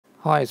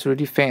Hi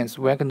 3D fans,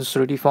 welcome to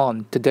 3D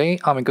Fun. Today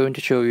I'm going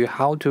to show you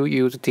how to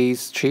use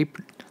this cheap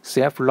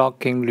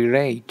self-locking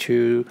relay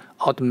to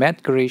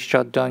automatically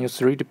shut down your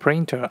 3D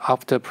printer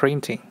after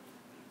printing.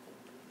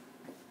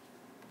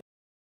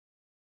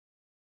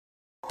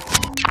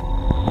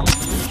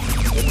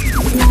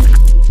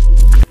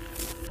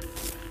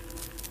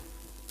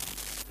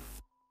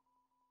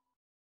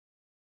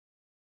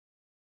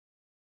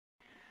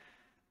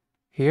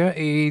 Here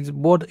is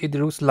what it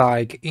looks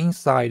like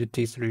inside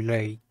this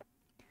relay.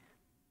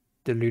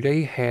 The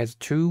relay has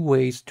two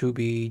ways to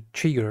be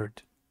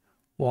triggered.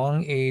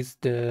 One is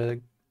the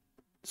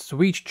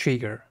switch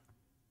trigger.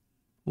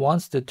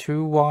 Once the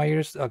two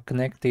wires are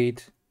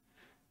connected,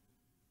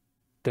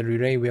 the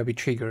relay will be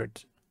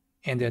triggered.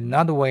 And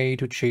another way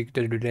to trigger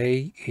the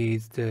relay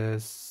is the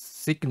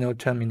signal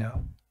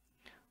terminal.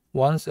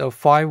 Once a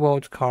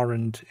 5-volt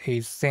current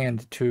is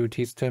sent to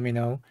this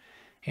terminal,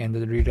 and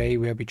the relay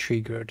will be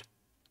triggered.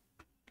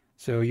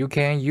 So you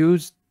can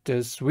use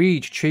the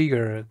switch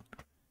trigger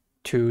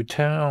to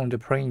turn on the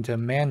printer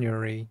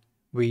manually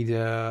with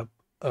a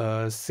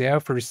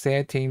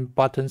self-resetting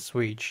button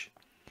switch,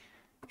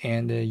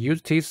 and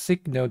use this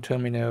signal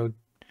terminal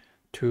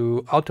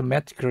to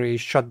automatically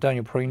shut down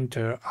your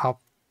printer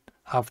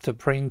after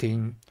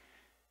printing.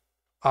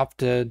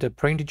 After the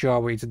print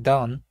job is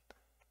done,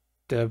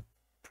 the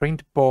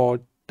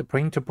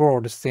printer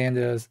board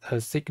sends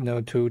a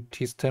signal to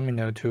this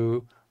terminal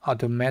to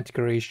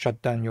automatically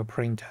shut down your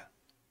printer.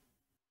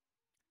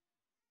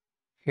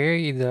 Here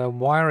is the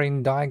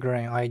wiring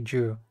diagram I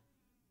drew.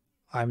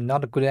 I'm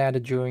not good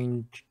at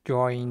drawing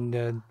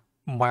the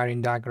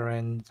wiring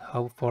diagram.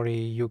 Hopefully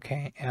you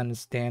can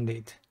understand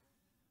it.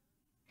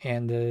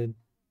 And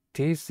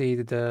this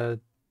is the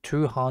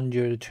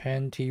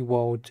 220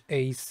 volt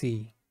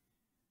AC,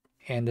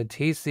 and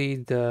this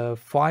is the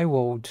 5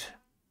 volt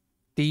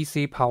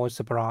DC power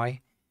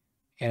supply,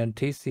 and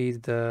this is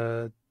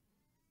the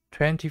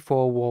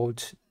 24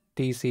 volt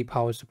DC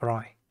power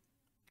supply,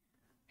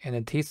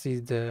 and this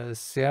is the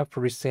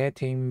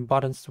self-resetting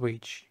button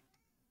switch,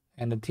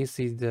 and this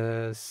is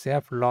the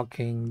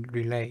self-locking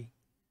relay.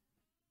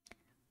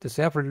 The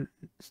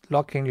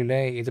self-locking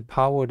relay is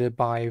powered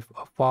by a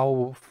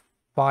 5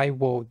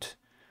 volt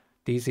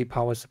DC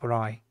power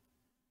supply,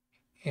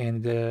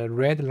 and the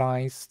red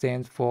line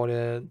stands for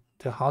the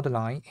hot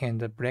line, and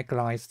the black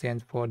line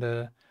stands for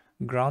the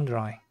ground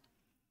line.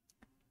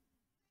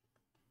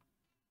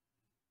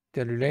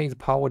 The relay is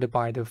powered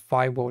by the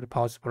 5 volt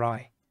power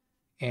supply,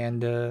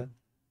 and the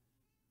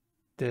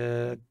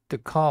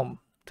COM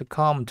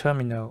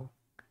terminal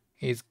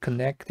is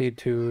connected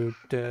to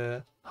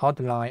the hot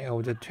line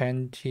of the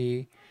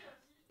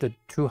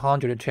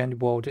 220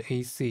 volt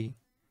AC,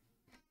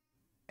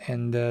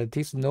 and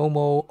this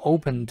normal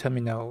open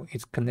terminal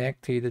is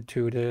connected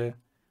to the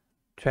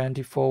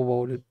 24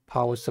 volt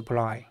power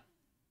supply.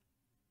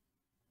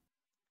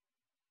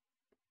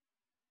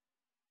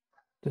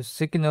 The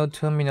signal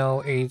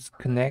terminal is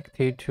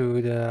connected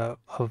to the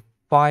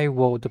 5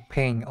 volt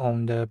pin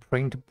on the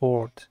print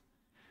board,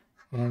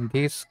 and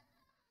this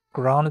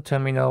ground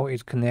terminal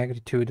is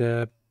connected to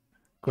the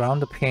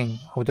ground pin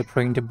of the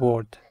printer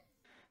board.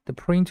 The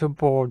printer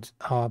boards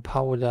are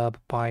powered up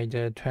by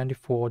the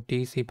 24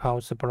 DC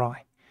power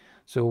supply.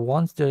 So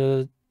once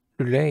the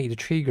relay is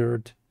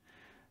triggered,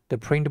 the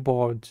print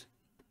board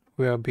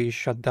will be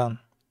shut down.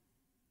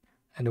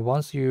 And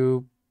once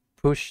you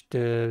push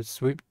the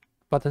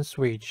button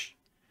switch,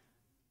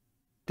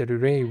 the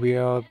relay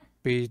will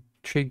be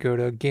triggered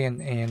again,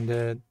 and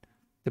the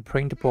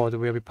print board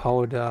will be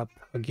powered up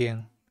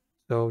again.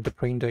 So the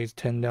printer is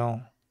turned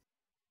on.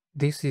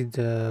 This is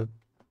the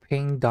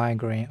pin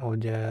diagram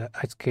of the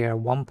SKR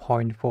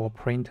 1.4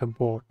 printer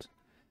board.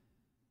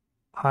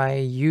 I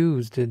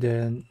used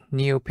the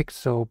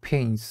NeoPixel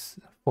pins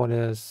for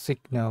the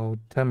signal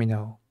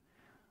terminal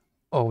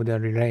of the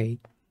relay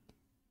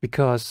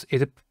because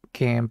it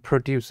can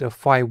produce a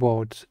 5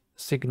 volt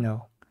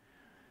signal.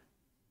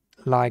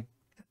 Like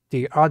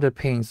the other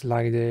pins,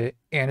 like the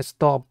end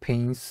stop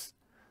pins,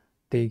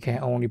 they can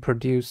only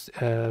produce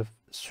a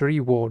 3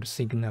 volt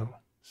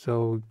signal,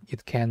 so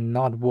it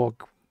cannot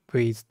work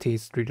with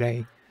this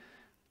relay.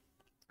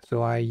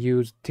 So I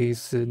use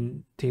these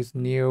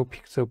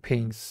NeoPixel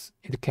pins.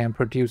 It can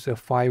produce a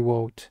 5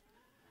 volt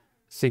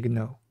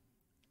signal.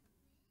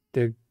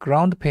 The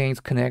ground pin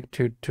is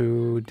connected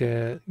to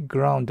the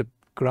ground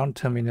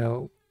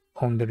terminal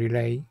on the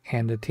relay,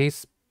 and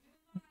this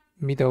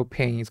middle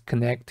pin is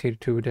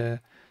connected to the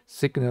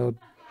signal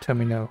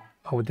terminal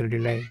of the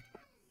relay.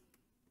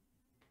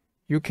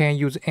 You can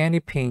use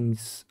any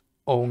pins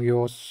on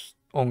your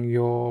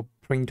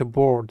printer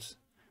boards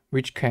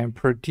which can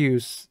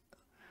produce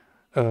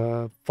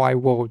a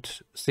 5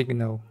 volt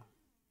signal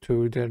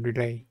to the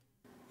relay.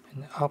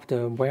 And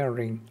after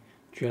wiring,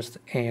 just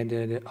add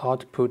the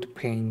output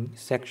pin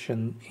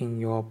section in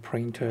your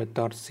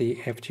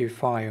printer.cfg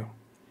file.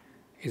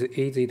 It's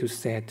easy to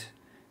set.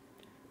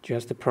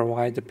 Just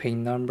provide the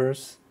pin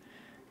numbers,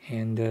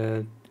 and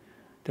the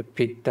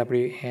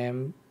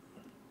PWM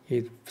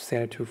is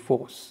set to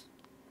false.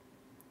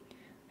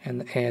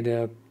 And add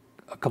a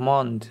a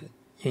command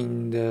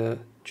in the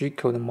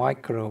gcode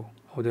micro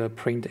of the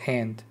print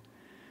end.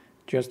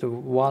 Just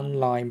one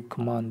line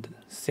command,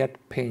 set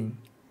pin.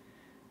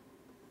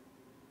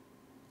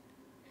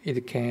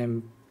 It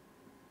can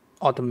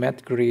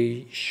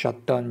automatically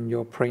shut down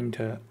your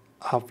printer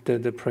after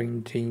the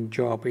printing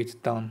job is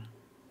done.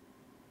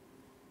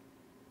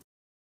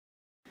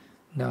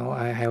 Now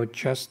I have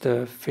just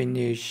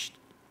finished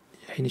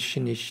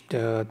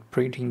the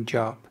printing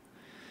job,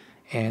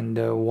 and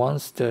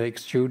once the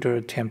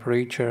extruder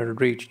temperature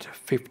reached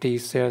 50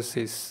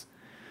 Celsius,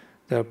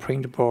 the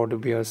print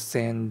board will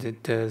send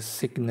the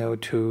signal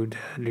to the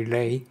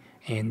relay,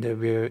 and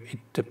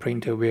the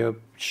printer will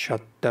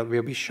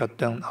be shut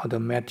down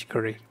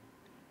automatically.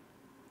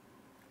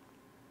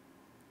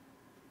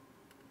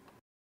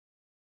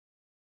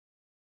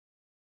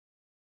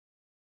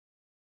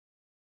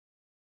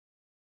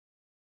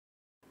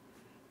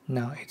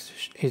 Now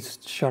it's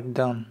shut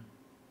down.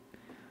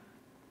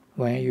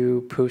 When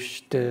you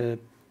push the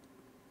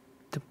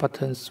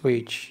button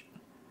switch,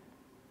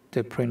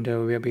 the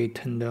printer will be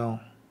turned on.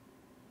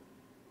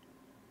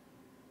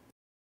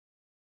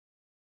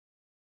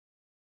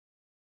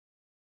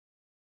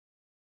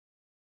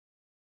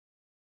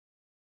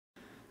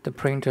 The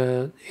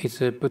printer is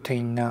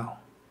booting now.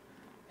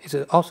 It's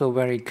also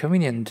very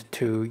convenient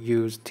to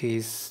use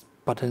this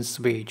button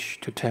switch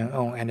to turn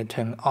on and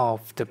turn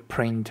off the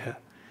printer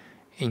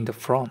in the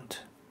front.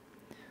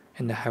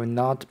 And I have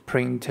not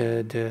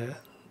printed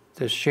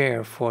the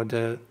shell for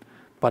the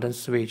button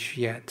switch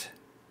yet.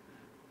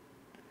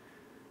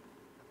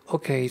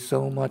 Okay,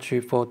 so much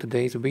for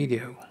today's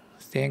video.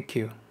 Thank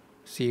you.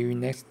 See you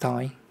next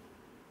time.